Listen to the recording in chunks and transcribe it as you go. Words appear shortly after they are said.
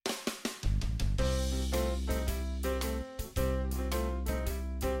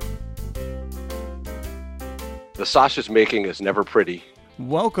The sausage making is never pretty.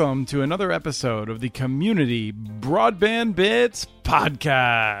 Welcome to another episode of the Community Broadband Bits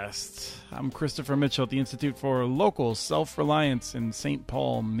Podcast. I'm Christopher Mitchell at the Institute for Local Self-Reliance in St.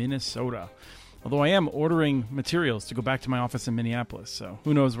 Paul, Minnesota. Although I am ordering materials to go back to my office in Minneapolis, so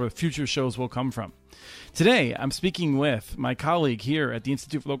who knows where future shows will come from. Today, I'm speaking with my colleague here at the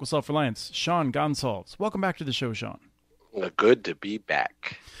Institute for Local Self-Reliance, Sean Gonsalves. Welcome back to the show, Sean. Good to be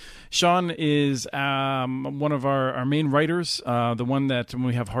back. Sean is one of our main writers, the one that when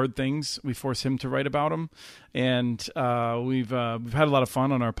we have hard things, we force him to write about them. And we've had a lot of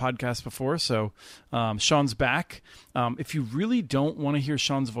fun on our podcast before, so Sean's back. If you really don't want to hear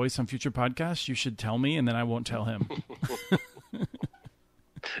Sean's voice on future podcasts, you should tell me, and then I won't tell him.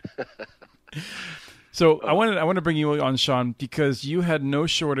 So I want to bring you on, Sean, because you had no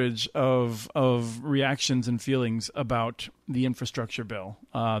shortage of reactions and feelings about the infrastructure bill,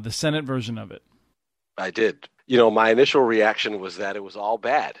 the Senate version of it. I did. You know, my initial reaction was that it was all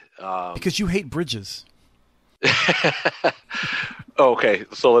bad. Because you hate bridges. Okay,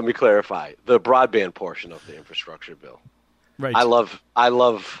 so let me clarify. The broadband portion of the infrastructure bill. Right. I love.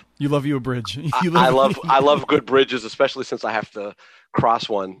 You love you a bridge. I love good bridges, especially since I have to cross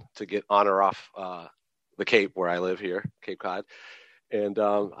one to get on or off the Cape where I live here, Cape Cod. And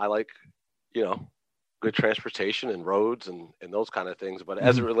I like, good transportation and roads and those kind of things. But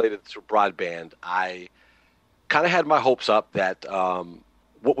as it related to broadband, I kind of had my hopes up that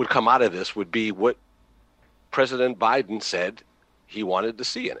what would come out of this would be what President Biden said he wanted to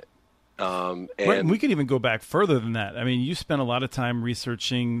see in it. And we could even go back further than that. I mean, you spent a lot of time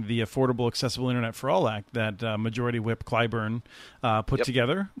researching the Affordable Accessible Internet for All Act that Majority Whip Clyburn put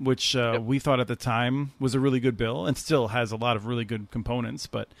together, which we thought at the time was a really good bill and still has a lot of really good components.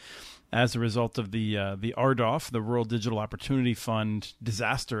 But as a result of the RDOF, the Rural Digital Opportunity Fund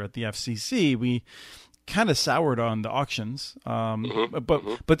disaster at the FCC, we kind of soured on the auctions,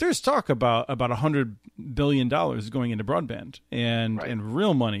 but there's talk about $100 billion going into broadband and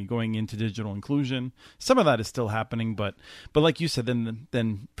real money going into digital inclusion. Some of that is still happening, but like you said,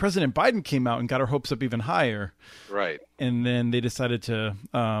 then President Biden came out and got our hopes up even higher, right? And then they decided to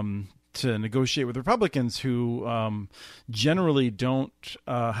negotiate with Republicans who generally don't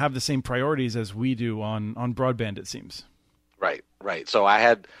have the same priorities as we do on broadband, it seems. Right. So I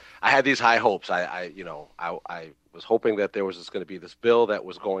had these high hopes. I was hoping that there was going to be this bill that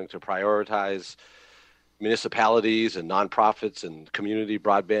was going to prioritize municipalities and nonprofits and community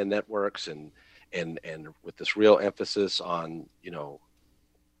broadband networks and with this real emphasis on,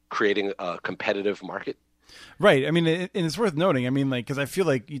 creating a competitive market. Right. I mean, and it's worth noting, because I feel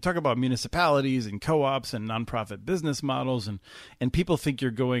like you talk about municipalities and co-ops and nonprofit business models and people think you're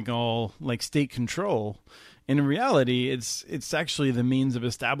going all like state control. And in reality, it's actually the means of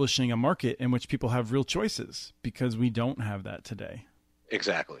establishing a market in which people have real choices, because we don't have that today.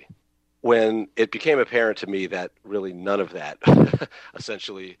 Exactly. When it became apparent to me that really none of that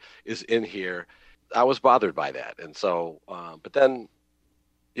essentially is in here, I was bothered by that. And so, but then,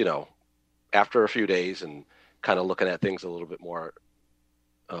 after a few days and kind of looking at things a little bit more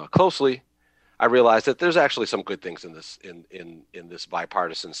closely, I realized that there's actually some good things in this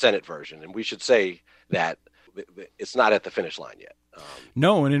bipartisan Senate version. And we should say that it's not at the finish line yet.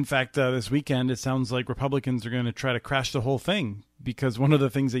 No, and in fact, this weekend, it sounds like Republicans are going to try to crash the whole thing, because one of the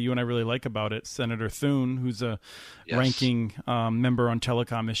things that you and I really like about it, Senator Thune, who's a ranking member on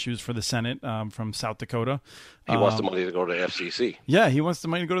telecom issues for the Senate from South Dakota. He wants the money to go to the FCC. Yeah, he wants the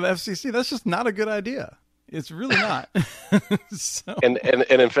money to go to the FCC. That's just not a good idea. It's really not. And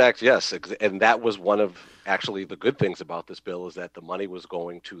in fact, yes. And that was one of actually the good things about this bill, is that the money was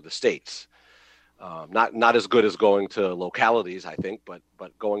going to the states. Not as good as going to localities, I think, but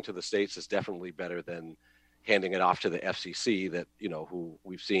going to the states is definitely better than handing it off to the FCC that, who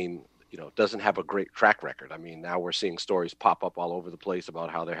we've seen, doesn't have a great track record. I mean, now we're seeing stories pop up all over the place about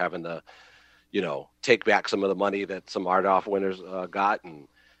how they're having to, take back some of the money that some RDOF winners got and,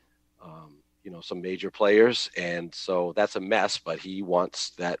 some major players. And so that's a mess, but he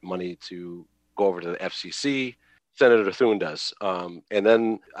wants that money to go over to the FCC. Senator Thune does. And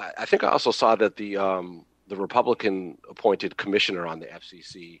then I think I also saw that the Republican appointed commissioner on the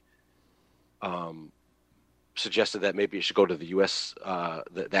FCC suggested that maybe it should go to the U.S.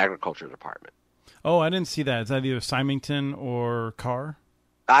 The Agriculture Department. Oh, I didn't see that. Is that either Symington or Carr?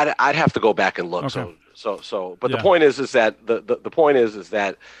 I'd have to go back and look. Okay. But the point is that the point is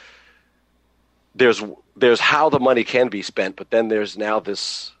that there's how the money can be spent, but then there's now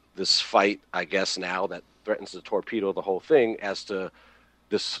this fight, I guess, now that threatens to torpedo the whole thing as to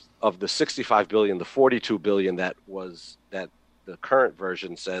this, of the $65 billion, the $42 billion that the current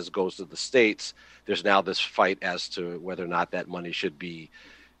version says goes to the states, there's now this fight as to whether or not that money should be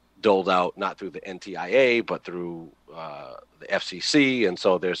doled out not through the NTIA but through the FCC, and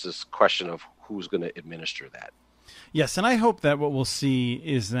so there's this question of who's going to administer that. Yes, and I hope that what we'll see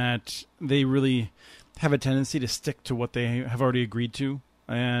is that they really have a tendency to stick to what they have already agreed to,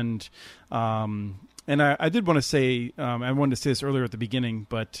 and I did want to say, I wanted to say this earlier at the beginning,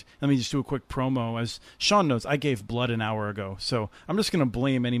 but let me just do a quick promo. As Sean knows, I gave blood an hour ago, so I'm just going to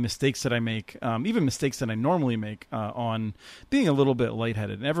blame any mistakes that I make, even mistakes that I normally make, on being a little bit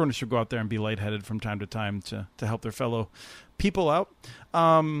lightheaded. And everyone should go out there and be lightheaded from time to time to help their fellow people out.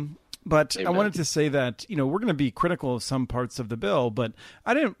 But Amen. I wanted to say that, we're going to be critical of some parts of the bill, but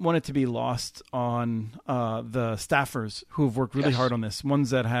I didn't want it to be lost on the staffers who have worked really hard on this, ones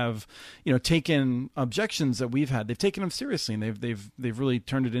that have, taken objections that we've had. They've taken them seriously, and they've really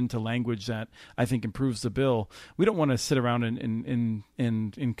turned it into language that I think improves the bill. We don't want to sit around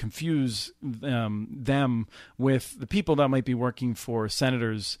and confuse them with the people that might be working for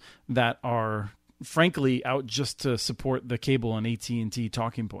senators that are frankly out just to support the cable and AT&T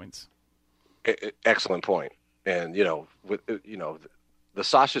talking points. Excellent point. And the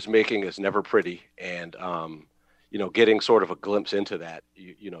sausage making is never pretty, and getting sort of a glimpse into that,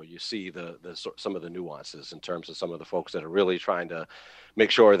 you see some of the nuances in terms of some of the folks that are really trying to make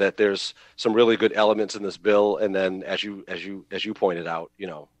sure that there's some really good elements in this bill, and then as you pointed out,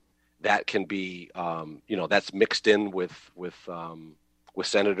 that can be that's mixed in with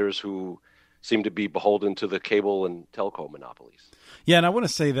senators who seem to be beholden to the cable and telco monopolies. Yeah, and I want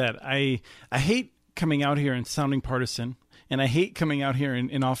to say that I hate coming out here and sounding partisan, and I hate coming out here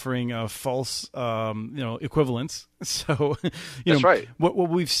and offering a false equivalence. So, That's right. What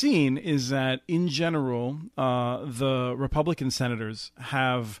we've seen is that in general, the Republican senators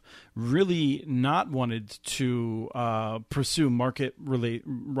have really not wanted to pursue market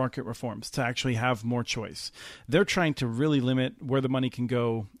reforms to actually have more choice. They're trying to really limit where the money can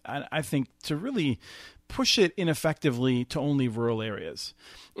go. I think to really push it ineffectively to only rural areas.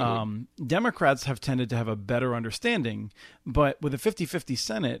 Mm-hmm. Democrats have tended to have a better understanding, but with a 50-50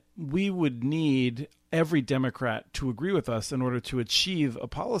 Senate, we would need every Democrat to agree with us in order to achieve a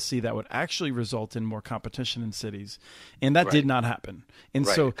policy that would actually result in more competition in cities. And that did not happen. And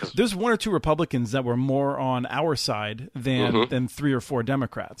so there's one or two Republicans that were more on our side than 3 or 4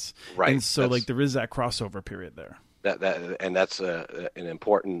 Democrats. Right. And so there is that crossover period there. That's an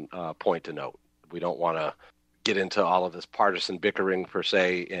important point to note. We don't want to get into all of this partisan bickering per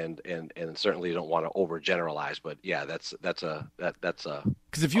se, and certainly don't want to overgeneralize. But yeah, that's a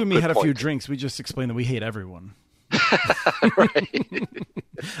because if you and me had a few drinks, we just explained that we hate everyone. Right.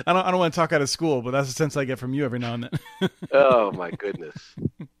 I don't want to talk out of school, but that's the sense I get from you every now and then. Oh my goodness.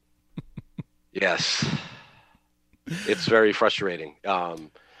 It's very frustrating.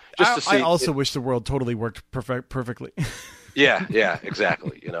 I also wish the world totally worked perfectly. Yeah,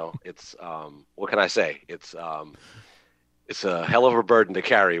 exactly. It's what can I say? It's a hell of a burden to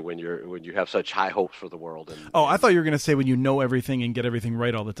carry when you have such high hopes for the world. I thought you were going to say when you know everything and get everything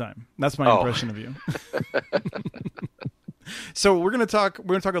right all the time. That's my impression of you. So we're going to talk a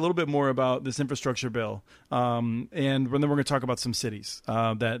little bit more about this infrastructure bill, and then we're going to talk about some cities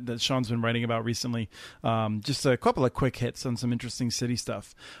that Sean's been writing about recently. Just a couple of quick hits on some interesting city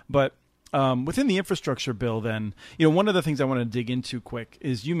stuff, but. Within the infrastructure bill, then, one of the things I want to dig into quick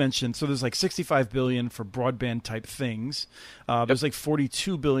is you mentioned, so there's like $65 billion for broadband type things. There's like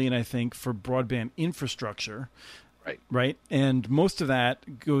 $42 billion, I think, for broadband infrastructure. Right. And most of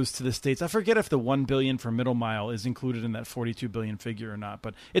that goes to the states. I forget if the $1 billion for middle mile is included in that $42 billion figure or not,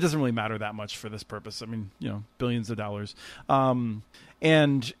 but it doesn't really matter that much for this purpose. I mean, billions of dollars.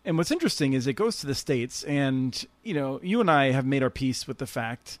 And what's interesting is it goes to the states, and you and I have made our peace with the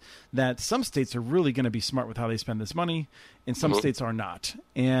fact that some states are really going to be smart with how they spend this money, and some states are not.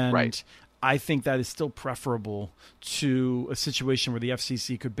 And I think that is still preferable to a situation where the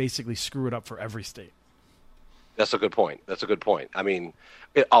FCC could basically screw it up for every state. That's a good point. I mean,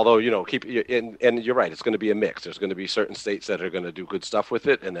 although, and you're right, it's going to be a mix. There's going to be certain states that are going to do good stuff with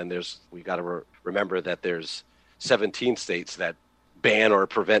it. And then we got to remember that there's 17 states that ban or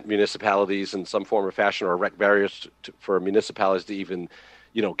prevent municipalities in some form or fashion, or erect barriers for municipalities to even,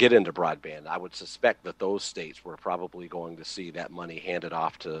 get into broadband. I would suspect that those states were probably going to see that money handed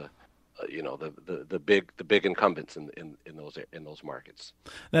off to the big incumbents in those markets.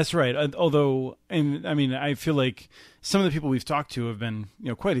 That's right. Although, and I mean, I feel like some of the people we've talked to have been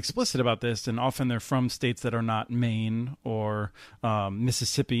quite explicit about this, and often they're from states that are not Maine or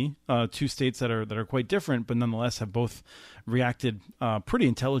Mississippi, 2 states that are quite different, but nonetheless have both reacted pretty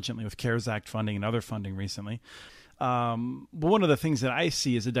intelligently with CARES Act funding and other funding recently. but one of the things that I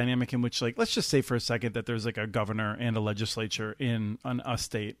see is a dynamic in which, like, let's just say for a second that there's like a governor and a legislature in a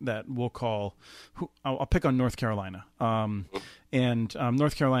state that we'll call, I'll pick on North Carolina. And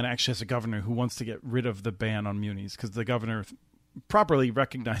North Carolina actually has a governor who wants to get rid of the ban on munis because the governor properly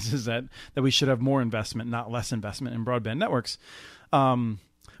recognizes that we should have more investment, not less investment in broadband networks.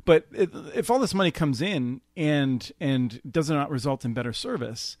 But if all this money comes in and does not result in better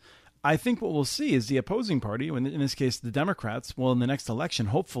service, I think what we'll see is the opposing party, in this case the Democrats, will in the next election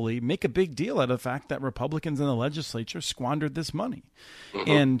hopefully make a big deal out of the fact that Republicans in the legislature squandered this money.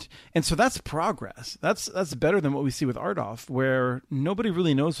 And so that's progress. That's better than what we see with RDOF, where nobody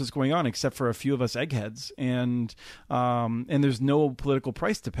really knows what's going on except for a few of us eggheads, and there's no political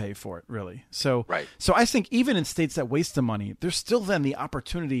price to pay for it, really. So I think even in states that waste the money, there's still then the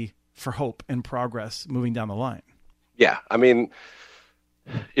opportunity for hope and progress moving down the line. Yeah, I mean,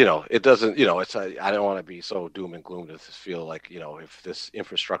 it doesn't, I don't want to be so doom and gloom to feel like, if this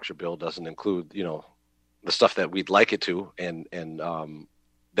infrastructure bill doesn't include, the stuff that we'd like it to, and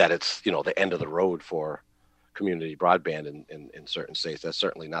that it's, the end of the road for community broadband in certain states. That's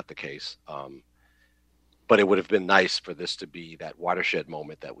certainly not the case. But it would have been nice for this to be that watershed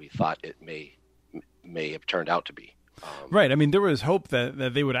moment that we thought it may have turned out to be. Right. I mean, there was hope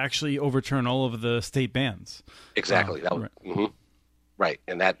that they would actually overturn all of the state bans. Exactly. That was, right.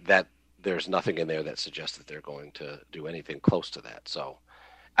 And that there's nothing in there that suggests that they're going to do anything close to that. So,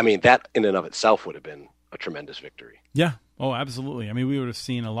 I mean, that in and of itself would have been a tremendous victory. Yeah. Oh, absolutely. I mean, we would have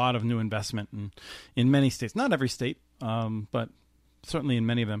seen a lot of new investment in many states, not every state, but certainly in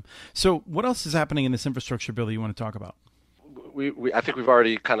many of them. So what else is happening in this infrastructure bill that you want to talk about? I think we've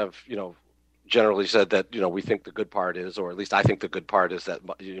already kind of, generally said that, we think the good part is, or at least I think the good part is that,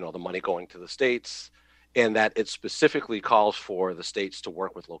 the money going to the states, and that it specifically calls for the states to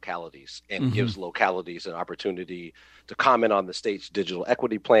work with localities and gives localities an opportunity to comment on the state's digital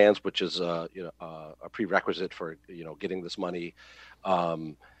equity plans, which is a prerequisite for getting this money.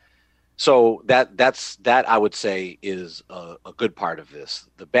 So that I would say is a good part of this.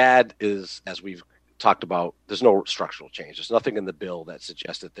 The bad is, as we've talked about, there's no structural change. There's nothing in the bill that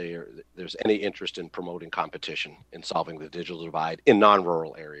suggests that there's any interest in promoting competition in solving the digital divide in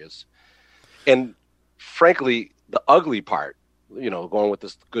non-rural areas. And frankly, the ugly part, going with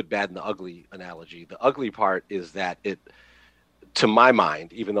this good, bad, and the ugly analogy, the ugly part is that it, to my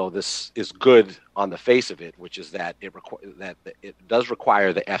mind, even though this is good on the face of it, which is that it does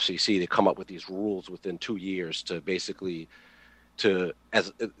require the FCC to come up with these rules within 2 years to basically,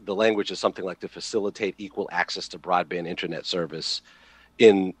 as the language is something like to facilitate equal access to broadband internet service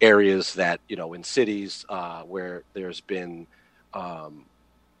in areas that, in cities where there's been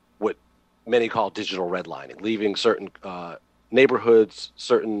what many call digital redlining, leaving certain neighborhoods,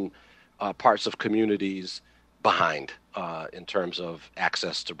 certain parts of communities behind in terms of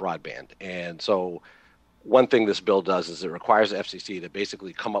access to broadband. And so one thing this bill does is it requires the FCC to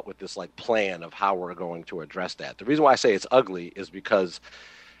basically come up with this plan of how we're going to address that. The reason why I say it's ugly is because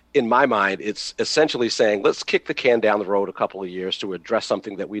in my mind, it's essentially saying, let's kick the can down the road a couple of years to address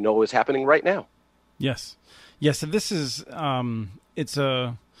something that we know is happening right now. Yes. Yes. And this is,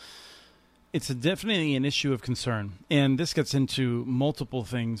 it's definitely an issue of concern, and this gets into multiple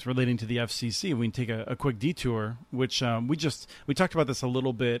things relating to the FCC. We can take a quick detour, which we talked about this a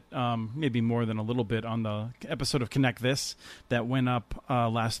little bit, maybe more than a little bit, on the episode of Connect This that went up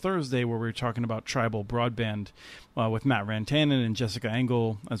last Thursday, where we were talking about tribal broadband with Matt Rantanen and Jessica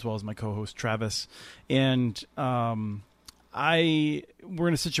Engel, as well as my co-host Travis. And we're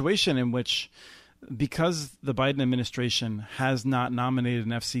in a situation in which, because the Biden administration has not nominated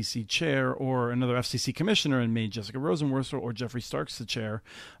an FCC chair or another FCC commissioner and made Jessica Rosenworcel or Jeffrey Starks the chair,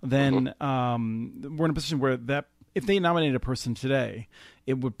 then we're in a position where that if they nominated a person today,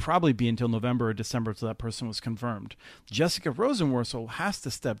 it would probably be until November or December until that person was confirmed. Jessica Rosenworcel has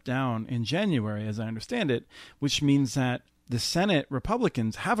to step down in January, as I understand it, which means that the Senate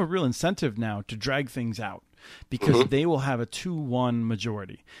Republicans have a real incentive now to drag things out because they will have a 2-1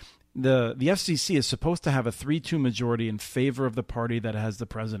 majority. The FCC is supposed to have a 3-2 majority in favor of the party that has the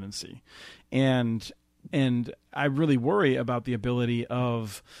presidency, and I really worry about the ability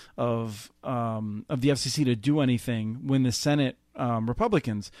of the FCC to do anything when the Senate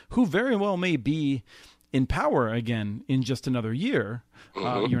Republicans, who very well may be in power again in just another year,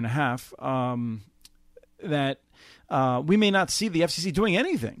 year and a half, that we may not see the FCC doing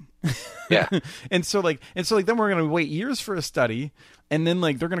anything. Yeah. and so then we're going to wait years for a study, and then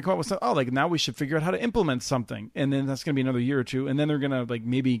like they're going to come up with something. Oh, like now we should figure out how to implement something, and then that's going to be another year or two, and then they're going to like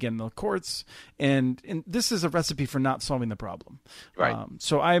maybe get in the courts, and this is a recipe for not solving the problem. Right.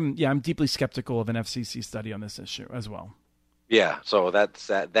 So I'm deeply skeptical of an FCC study on this issue as well. Yeah. So that's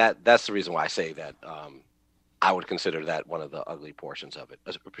the reason why I say that. I would consider that one of the ugly portions of it,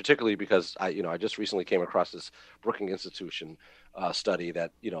 particularly because I just recently came across this Brookings Institution study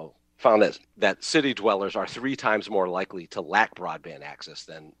that, found that city dwellers are 3 times more likely to lack broadband access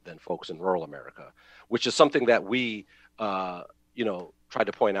than folks in rural America, which is something that we, tried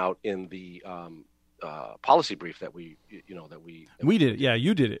to point out in the policy brief that we did. Yeah,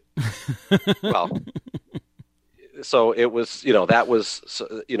 you did it. Well, so it was,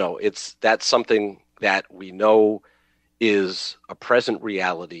 that's something that we know is a present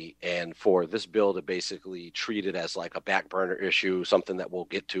reality, and for this bill to basically treat it as like a back burner issue, something that we'll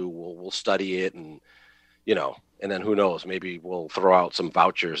get to, we'll study it, and and then who knows, maybe we'll throw out some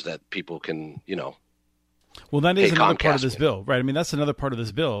vouchers that people can, Well, that is another part of this with. bill, right? I mean, that's another part of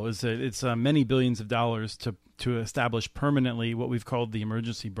this bill is that it's many billions of dollars to establish permanently what we've called the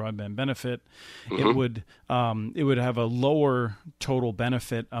emergency broadband benefit. Mm-hmm. It would have a lower total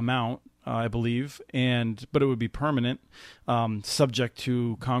benefit amount, I believe, but it would be permanent, subject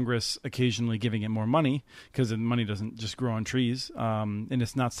to Congress occasionally giving it more money, because the money doesn't just grow on trees, and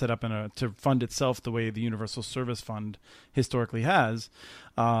it's not set up to fund itself the way the Universal Service Fund historically has.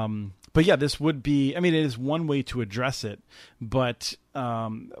 But yeah, this would be, I mean, it is one way to address it, but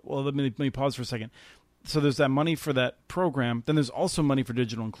let me pause for a second. So there's that money for that program. Then there's also money for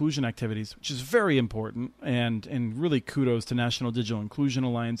digital inclusion activities, which is very important. And really kudos to National Digital Inclusion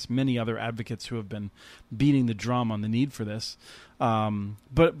Alliance, many other advocates who have been beating the drum on the need for this.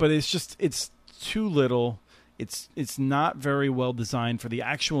 But it's too little. It's not very well designed for the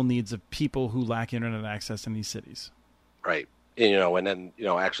actual needs of people who lack internet access in these cities. Right. And then,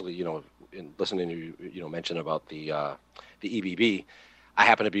 actually, in listening to you mention about the EBB, I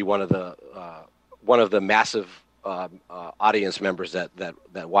happen to be one of the massive audience members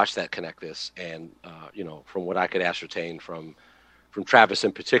that watch that Connect This, and from what I could ascertain from Travis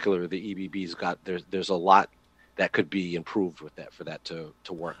in particular, the EBB's got there's a lot that could be improved with that for that to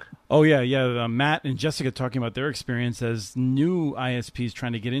work. Oh yeah. Matt and Jessica talking about their experience as new ISPs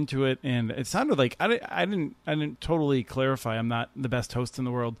trying to get into it, and it sounded like I didn't totally clarify. I'm not the best host in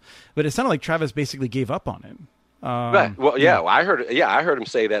the world, but it sounded like Travis basically gave up on it. Right. Well, yeah, I heard him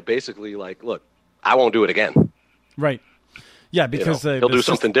say that basically, like, look, I won't do it again. Right. Yeah, because he'll do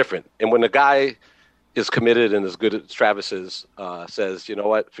something different. And when the guy is committed and as good as Travis is, says, you know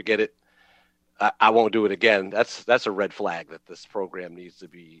what, forget it, I won't do it again. That's a red flag that this program needs to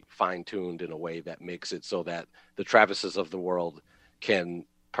be fine-tuned in a way that makes it so that the Travises of the world can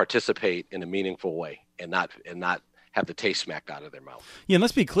participate in a meaningful way and not have the taste smacked out of their mouth. Yeah, and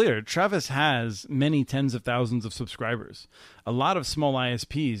let's be clear. Travis has many tens of thousands of subscribers. A lot of small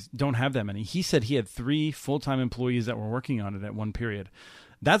ISPs don't have that many. He said he had 3 full-time employees that were working on it at one period.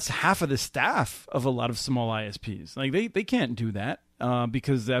 That's half of the staff of a lot of small ISPs. Like they can't do that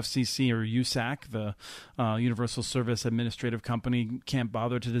because the FCC or USAC, the Universal Service Administrative Company, can't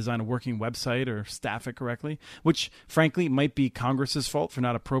bother to design a working website or staff it correctly, which frankly might be Congress's fault for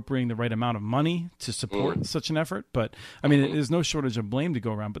not appropriating the right amount of money to support such an effort. But I mean, there's no shortage of blame to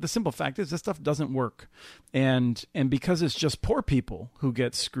go around. But the simple fact is this stuff doesn't work. And because it's just poor people who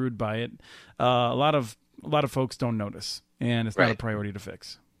get screwed by it, a lot of folks don't notice. And it's not a priority to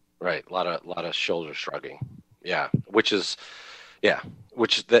fix. Right. A lot of shoulder shrugging. Yeah.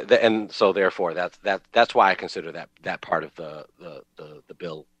 And so therefore that's why I consider that part of the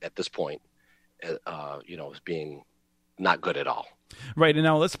bill at this point, as being not good at all. Right. And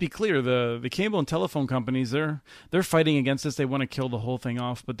now let's be clear. The cable and telephone companies, they're fighting against this. They want to kill the whole thing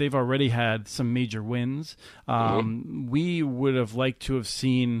off, but they've already had some major wins. We would have liked to have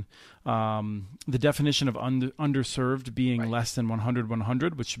seen the definition of underserved being less than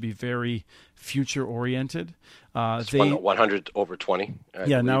 100, which should be very future oriented. It's 100 over 20.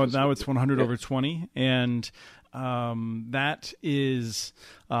 Yeah. Now it's 100 over 20. And that is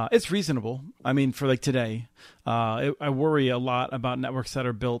it's reasonable. I mean, for like today, I worry a lot about networks that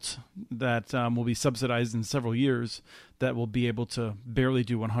are built that will be subsidized in several years that will be able to barely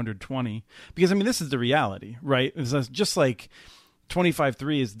do 120, because I mean, this is the reality, right? It's just like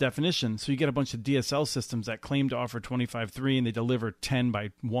 25.3 is the definition. So you get a bunch of DSL systems that claim to offer 25.3 and they deliver 10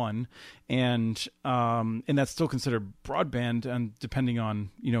 by 1. And that's still considered broadband, and depending on,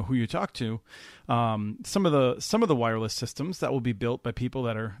 who you talk to. Some of the wireless systems that will be built by people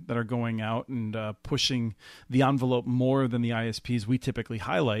that are going out and pushing the envelope more than the ISPs we typically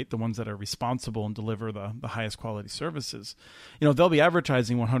highlight, the ones that are responsible and deliver the highest quality services. They'll be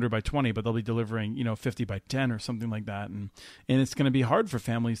advertising 100 by 20, but they'll be delivering 50 by 10 or something like that, and it's going to be hard for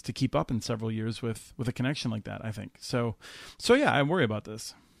families to keep up in several years with a connection like that, I think. So yeah, I worry about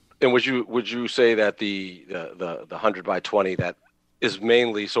this. And would you say that the 100 by 20 that is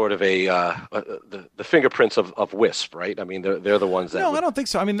mainly sort of the fingerprints of WISP, right? I mean, they're the ones that. No, I don't think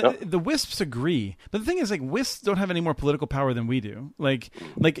so. I mean, the WISPs agree, but the thing is, like, WISPs don't have any more political power than we do. Like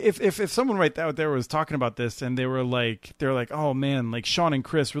if someone right out there was talking about this and they were like, oh man, like Sean and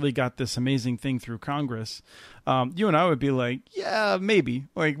Chris really got this amazing thing through Congress. You and I would be like, yeah, maybe.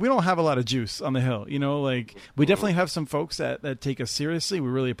 Like, we don't have a lot of juice on the Hill, Like, we definitely have some folks that take us seriously. We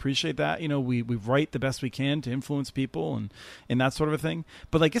really appreciate that. We write the best we can to influence people and that sort of a thing.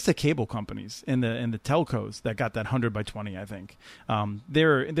 But like, it's the cable companies and the telcos that got that 100 by 20. I think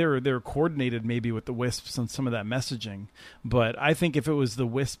they're coordinated maybe with the WISPs on some of that messaging. But I think if it was the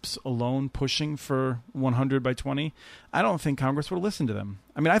WISPs alone pushing for 100 by 20, I don't think Congress would listen to them.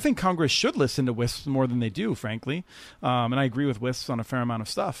 I mean, I think Congress should listen to WISPs more than they do, frankly. And I agree with WISPs on a fair amount of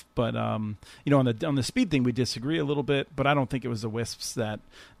stuff. But, on the speed thing, we disagree a little bit. But I don't think it was the WISPs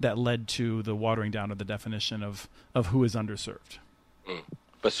that led to the watering down of the definition of who is underserved.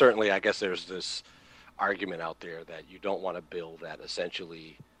 But certainly, I guess there's this argument out there that you don't want a bill that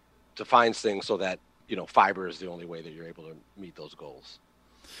essentially defines things so that, fiber is the only way that you're able to meet those goals.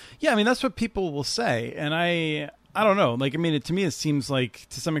 Yeah, I mean, that's what people will say. And I don't know. Like, I mean, to me, it seems like,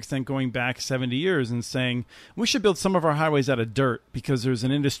 to some extent, going back 70 years and saying we should build some of our highways out of dirt because there's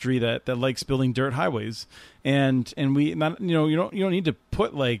an industry that likes building dirt highways, and we not, you don't need to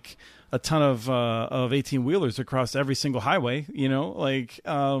put like a ton of 18-wheelers across every single highway,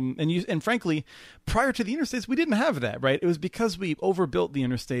 and frankly, prior to the interstates, we didn't have that, right? It was because we overbuilt the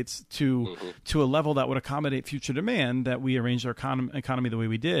interstates to a level that would accommodate future demand that we arranged our economy the way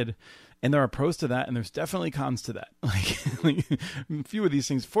we did. And there are pros to that, and there's definitely cons to that. Like a few of these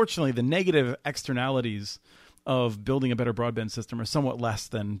things, fortunately, the negative externalities of building a better broadband system are somewhat less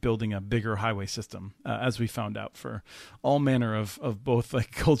than building a bigger highway system, as we found out, for all manner of both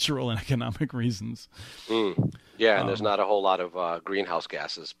like cultural and economic reasons. Yeah, and there's not a whole lot of greenhouse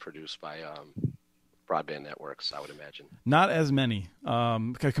gases produced by broadband networks, I would imagine. Not as many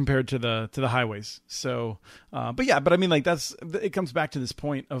compared to the highways. So, but I mean, like, it comes back to this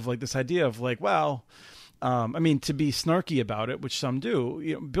point of like this idea of like, well, I mean, to be snarky about it, which some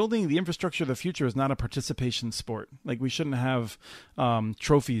do, building the infrastructure of the future is not a participation sport. Like, we shouldn't have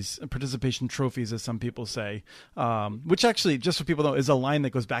participation trophies, as some people say, which actually, just so people know, is a line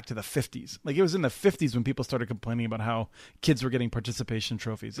that goes back to the 50s. Like, it was in the 50s when people started complaining about how kids were getting participation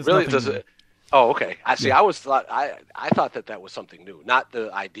trophies. It's really? Does it? Oh, okay. I see. Yeah. I thought that was something new, not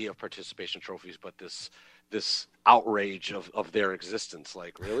the idea of participation trophies, but this outrage of their existence.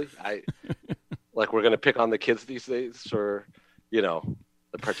 Like, really? Like, we're going to pick on the kids these days, or, I don't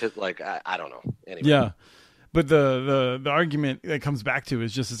know. Anyway. Yeah. But the argument that comes back to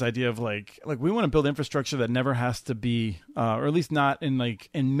is just this idea of like we want to build infrastructure that never has to be, or at least not in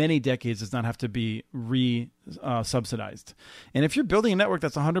many decades, does not have to be subsidized. And if you're building a network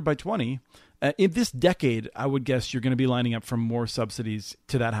that's 100 by 20, in this decade, I would guess you're going to be lining up for more subsidies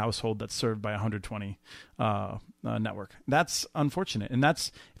to that household that's served by 120 network. That's unfortunate, and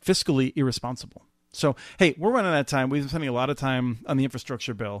that's fiscally irresponsible. So, hey, we're running out of time. We've been spending a lot of time on the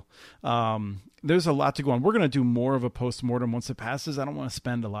infrastructure bill. There's a lot to go on. We're going to do more of a postmortem once it passes. I don't want to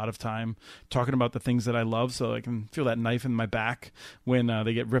spend a lot of time talking about the things that I love, so I can feel that knife in my back when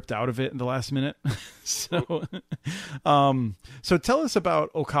they get ripped out of it in the last minute. So tell us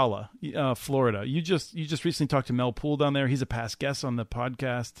about Ocala, Florida. You just recently talked to Mel Poole down there. He's a past guest on the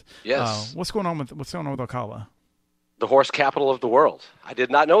podcast. Yes. What's going on with Ocala? The horse capital of the world. I did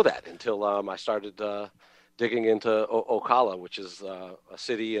not know that until I started digging into Ocala, which is a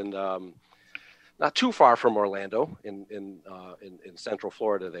city in not too far from Orlando in Central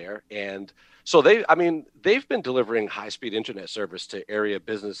Florida there. And so they've been delivering high-speed internet service to area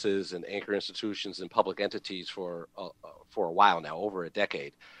businesses and anchor institutions and public entities for a while now, over a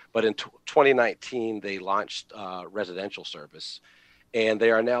decade. But in 2019, they launched residential service. And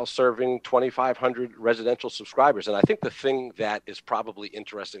they are now serving 2,500 residential subscribers. And I think the thing that is probably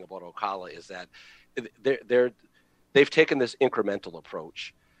interesting about Ocala is that they've taken this incremental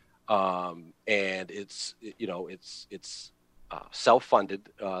approach, and it's self-funded.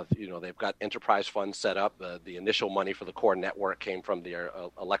 They've got enterprise funds set up. The initial money for the core network came from their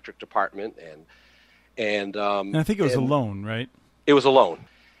electric department, and I think it was a loan, right? It was a loan.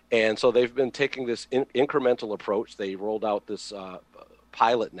 And so they've been taking this incremental approach. They rolled out this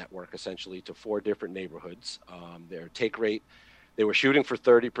pilot network essentially to 4 different neighborhoods. Their take rate, they were shooting for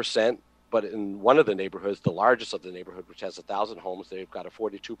 30%, but in one of the neighborhoods, the largest of the neighborhood, which has 1,000 homes, they've got a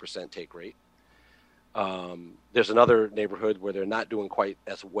 42% take rate. There's another neighborhood where they're not doing quite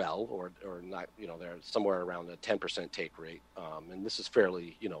as well, or not, they're somewhere around a 10% take rate. And this is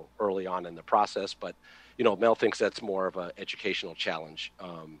fairly, early on in the process, but, Mel thinks that's more of an educational challenge.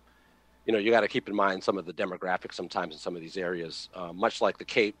 You got to keep in mind some of the demographics sometimes in some of these areas. Much like the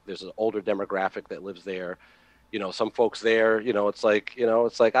Cape, there's an older demographic that lives there. Some folks there, it's like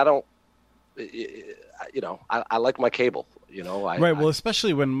I don't, I like my cable. Right. Well,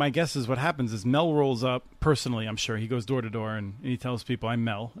 especially when my guess is what happens is Mel rolls up personally. I'm sure he goes door to door and he tells people I'm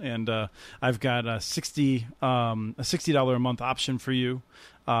Mel, and I've got a $60 a month option for you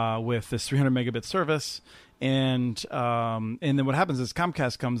with this 300 megabit service. And then what happens is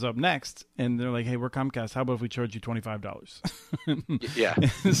Comcast comes up next, and they're like, "Hey, we're Comcast. How about if we charge you $25?" Yeah.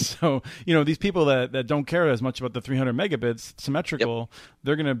 So these people that don't care as much about the 300 megabits symmetrical,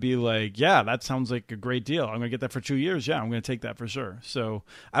 they're going to be like, "Yeah, that sounds like a great deal. I'm going to get that for 2 years. Yeah, I'm going to take that for sure." So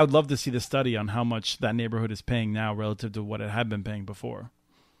I would love to see the study on how much that neighborhood is paying now relative to what it had been paying before.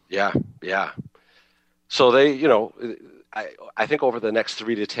 Yeah. So they, I think over the next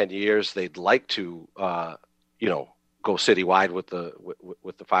 3 to 10 years, they'd like to. Go citywide with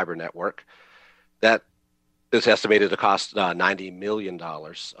the fiber network. That is estimated to cost $90 million.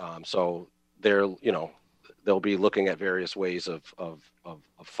 So they'll be looking at various ways of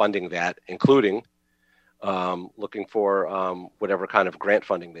funding that, including looking for whatever kind of grant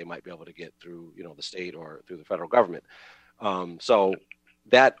funding they might be able to get through the state or through the federal government. So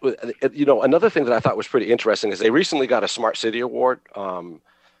that another thing that I thought was pretty interesting is they recently got a Smart City Award.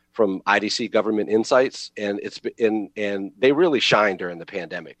 From IDC Government Insights, and they really shined during the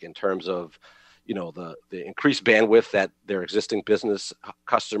pandemic in terms of, the increased bandwidth that their existing business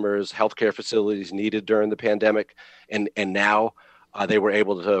customers, healthcare facilities needed during the pandemic, and now they were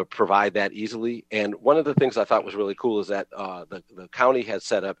able to provide that easily. And one of the things I thought was really cool is that the county had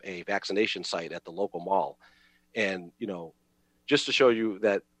set up a vaccination site at the local mall, and just to show you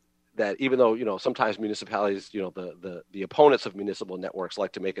that even though sometimes municipalities, the opponents of municipal networks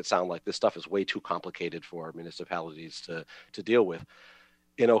like to make it sound like this stuff is way too complicated for municipalities to deal with.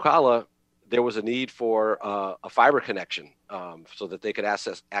 In Ocala, there was a need for a fiber connection so that they could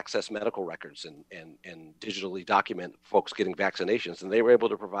access medical records and digitally document folks getting vaccinations, and they were able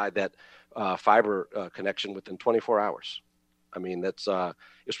to provide that fiber connection within 24 hours. I mean, it's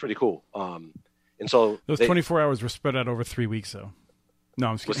pretty cool. And so those 24 hours were spread out over 3 weeks, though. No,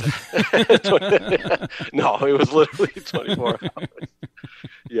 I'm just kidding. No, it was literally 24 hours.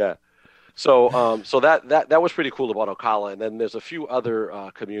 Yeah. So that was pretty cool about Ocala. And then there's a few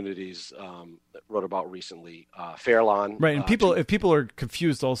other communities that wrote about recently. Fairlawn. Right. And if people are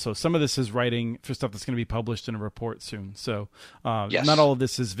confused also, some of this is writing for stuff that's going to be published in a report soon. So yes. Not all of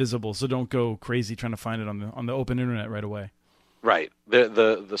this is visible. So don't go crazy trying to find it on the open internet right away. Right.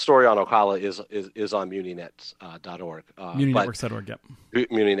 The story on Ocala is on muninets.org. Muninetworks.org, yep.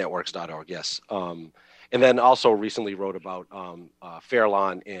 Muninetworks.org, yes. And then also recently wrote about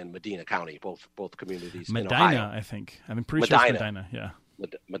Fairlawn and Medina County, both communities in Ohio. I think. I'm pretty sure it's Medina, yeah.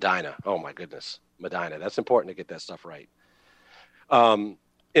 Medina. Oh, my goodness. Medina. That's important to get that stuff right.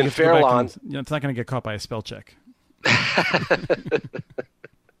 In Fairlawn... it's not going to get caught by a spell check.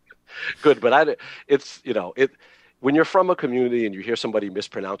 Good, but when you're from a community and you hear somebody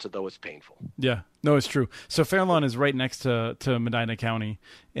mispronounce it, though, it's painful. Yeah, no, it's true. So Fairlawn is right next to Medina County,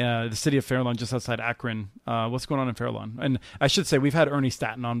 the city of Fairlawn, just outside Akron. What's going on in Fairlawn? And I should say we've had Ernie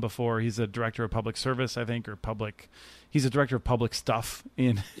Staton on before. He's a director of public service, I think, he's a director of public stuff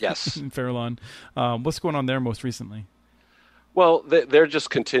in Fairlawn. What's going on there most recently? Well, they're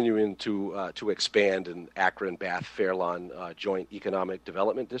just continuing to expand in Akron, Bath, Fairlawn Joint Economic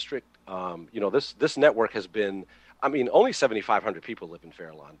Development District. This network has been. I mean, only 7,500 people live in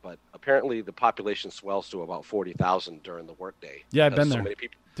Fairlawn, but apparently the population swells to about 40,000 during the workday. Yeah, I've been there.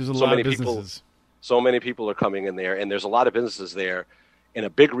 There's a lot of businesses. So many people are coming in there, and there's a lot of businesses there. And a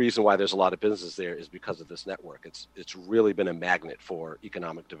big reason why there's a lot of businesses there is because of this network. It's really been a magnet for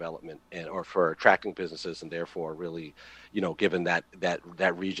economic development or for attracting businesses, and therefore really, given that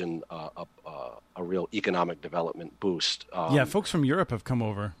region a real economic development boost. Folks from Europe have come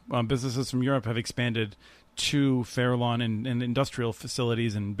over. Businesses from Europe have expanded to Fairlawn and industrial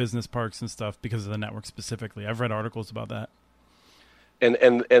facilities and business parks and stuff because of the network specifically. I've read articles about that.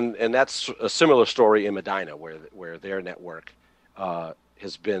 And that's a similar story in Medina, where their network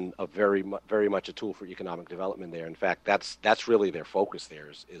has been very much a tool for economic development there. In fact, that's really their focus there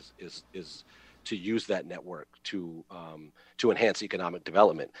is to use that network to enhance economic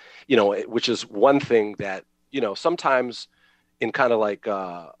development. Which is one thing that sometimes in kind of like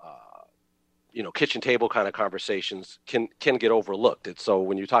kitchen table kind of conversations can get overlooked. And so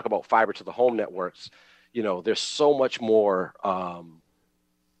when you talk about fiber to the home networks, there's so much more.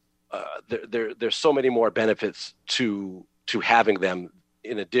 There's so many more benefits to having them,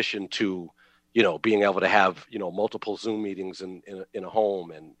 in addition to being able to have multiple Zoom meetings in a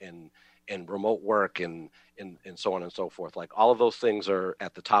home and remote work and so on and so forth. Like, all of those things are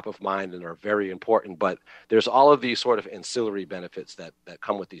at the top of mind and are very important, but there's all of these sort of ancillary benefits that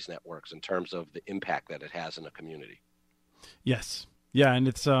come with these networks in terms of the impact that it has in a community. Yes. Yeah. And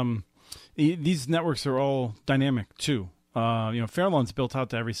it's, these networks are all dynamic too. Fairlawn's built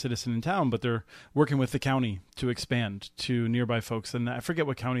out to every citizen in town, but they're working with the county to expand to nearby folks. And I forget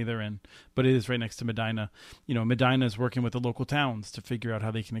what county they're in, but it is right next to Medina. Medina is working with the local towns to figure out how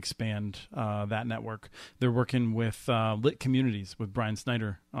they can expand that network. They're working with lit communities with Brian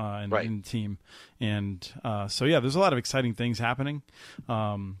Snyder and the team. And there's a lot of exciting things happening.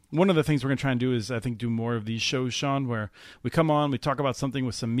 One of the things we're going to try and do is, I think, do more of these shows, Sean, where we come on, we talk about something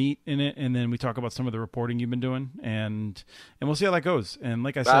with some meat in it, and then we talk about some of the reporting you've been doing, and we'll see how that goes. And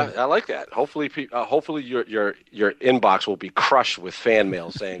like I said, I like that. Hopefully your inbox will be crushed with fan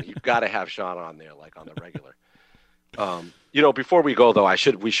mail saying you've got to have Sean on there, like on the regular. Before we go though,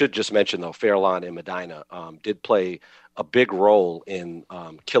 we should just mention though, Fairlawn and Medina did play a big role in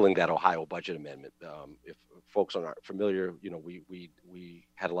killing that Ohio budget amendment. If folks aren't familiar, we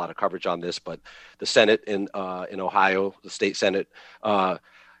had a lot of coverage on this, but the Senate in Ohio, the state Senate,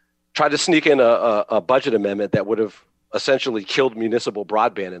 tried to sneak in a budget amendment that would have essentially killed municipal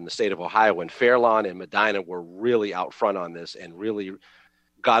broadband in the state of Ohio. And Fairlawn and Medina were really out front on this and really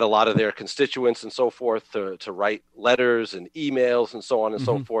got a lot of their constituents and so forth to write letters and emails and so on and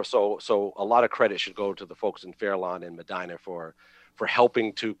so forth. So a lot of credit should go to the folks in Fairlawn and Medina for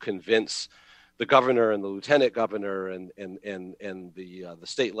helping to convince the governor and the lieutenant governor and the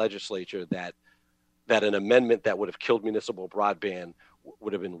state legislature that an amendment that would have killed municipal broadband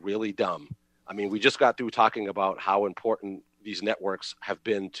would have been really dumb. I mean, we just got through talking about how important these networks have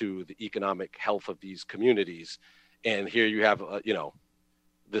been to the economic health of these communities. And here you have,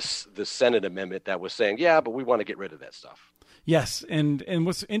 this Senate amendment that was saying, yeah, but we want to get rid of that stuff. Yes. And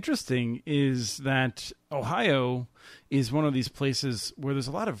what's interesting is that Ohio is one of these places where there's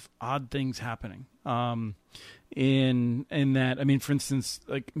a lot of odd things happening. In that, I mean, for instance,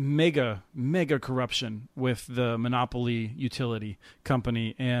 like mega corruption with the monopoly utility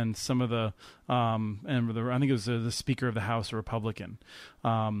company and some of the, I think it was the Speaker of the House, a Republican.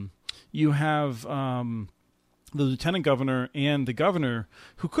 You have the lieutenant governor and the governor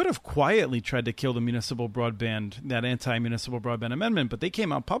who could have quietly tried to kill the municipal broadband, that anti-municipal broadband amendment, but they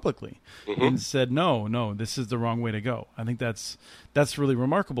came out publicly and said, no, this is the wrong way to go. I think that's really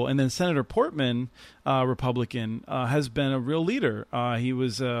remarkable. And then Senator Portman, Republican, has been a real leader.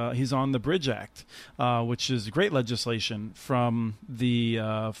 He's on the Bridge Act, which is great legislation from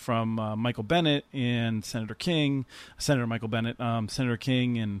Michael Bennet and Senator Michael Bennet, Senator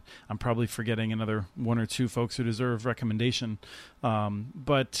King, and I'm probably forgetting another one or two folks who deserve recommendation.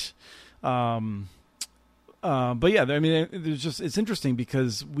 But yeah, I mean, it's interesting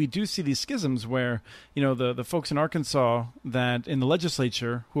because we do see these schisms where, the folks in Arkansas that in the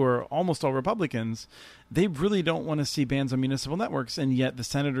legislature who are almost all Republicans, they really don't want to see bans on municipal networks. And yet the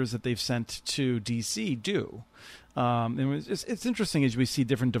senators that they've sent to DC do. And it's interesting as we see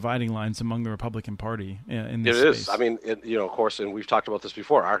different dividing lines among the Republican Party in this space. It is. I mean, of course, and we've talked about this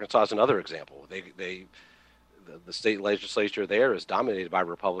before. Arkansas is another example. The state legislature there is dominated by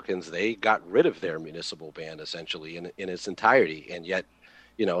Republicans. They got rid of their municipal ban essentially in its entirety, and yet,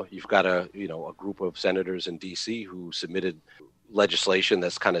 you've got a group of senators in D.C. who submitted legislation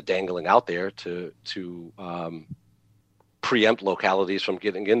that's kind of dangling out there to preempt localities from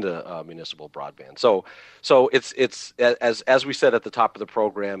getting into municipal broadband. So it's as we said at the top of the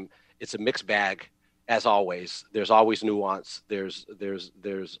program, it's a mixed bag. As always, there's always nuance. There's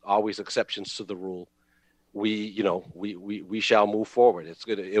always exceptions to the rule. We shall move forward.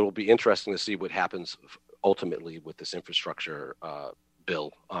 It will be interesting to see what happens ultimately with this infrastructure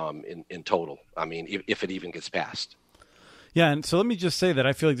bill in total. I mean, if it even gets passed. Yeah, and so let me just say that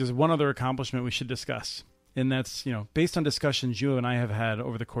I feel like there's one other accomplishment we should discuss, and that's based on discussions you and I have had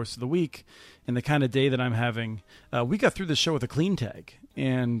over the course of the week, and the kind of day that I'm having. We got through the show with a clean tag,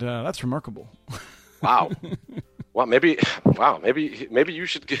 and that's remarkable. Wow. Well, maybe you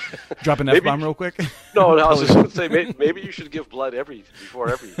should drop an F-bomb real quick. No, I was just going to say maybe you should give blood before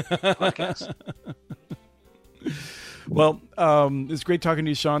every podcast. Well, it's great talking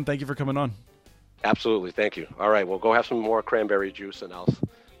to you, Sean. Thank you for coming on. Absolutely, thank you. All right, well, go have some more cranberry juice, and I'll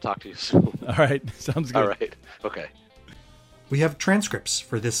talk to you soon. All right, sounds good. All right, okay. We have transcripts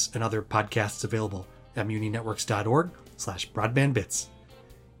for this and other podcasts available at muninetworks.org/broadbandbits.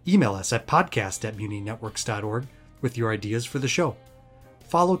 Email us at podcast@muninetworks.org with your ideas for the show.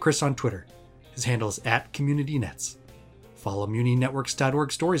 Follow Chris on Twitter. His handle is @CommunityNets. Follow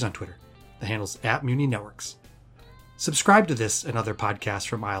muninetworks.org stories on Twitter. The handle's @muninetworks. Subscribe to this and other podcasts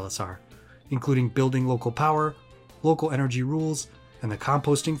from ILSR, including Building Local Power, Local Energy Rules, and the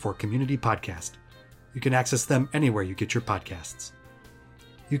Composting for Community podcast. You can access them anywhere you get your podcasts.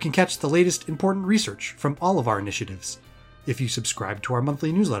 You can catch the latest important research from all of our initiatives if you subscribe to our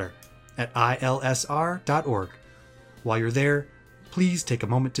monthly newsletter at ilsr.org. While you're there, please take a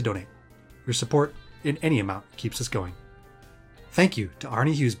moment to donate. Your support in any amount keeps us going. Thank you to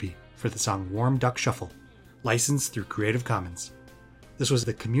Arnie Huseby for the song Warm Duck Shuffle, licensed through Creative Commons. This was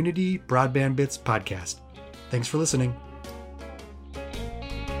the Community Broadband Bits podcast. Thanks for listening.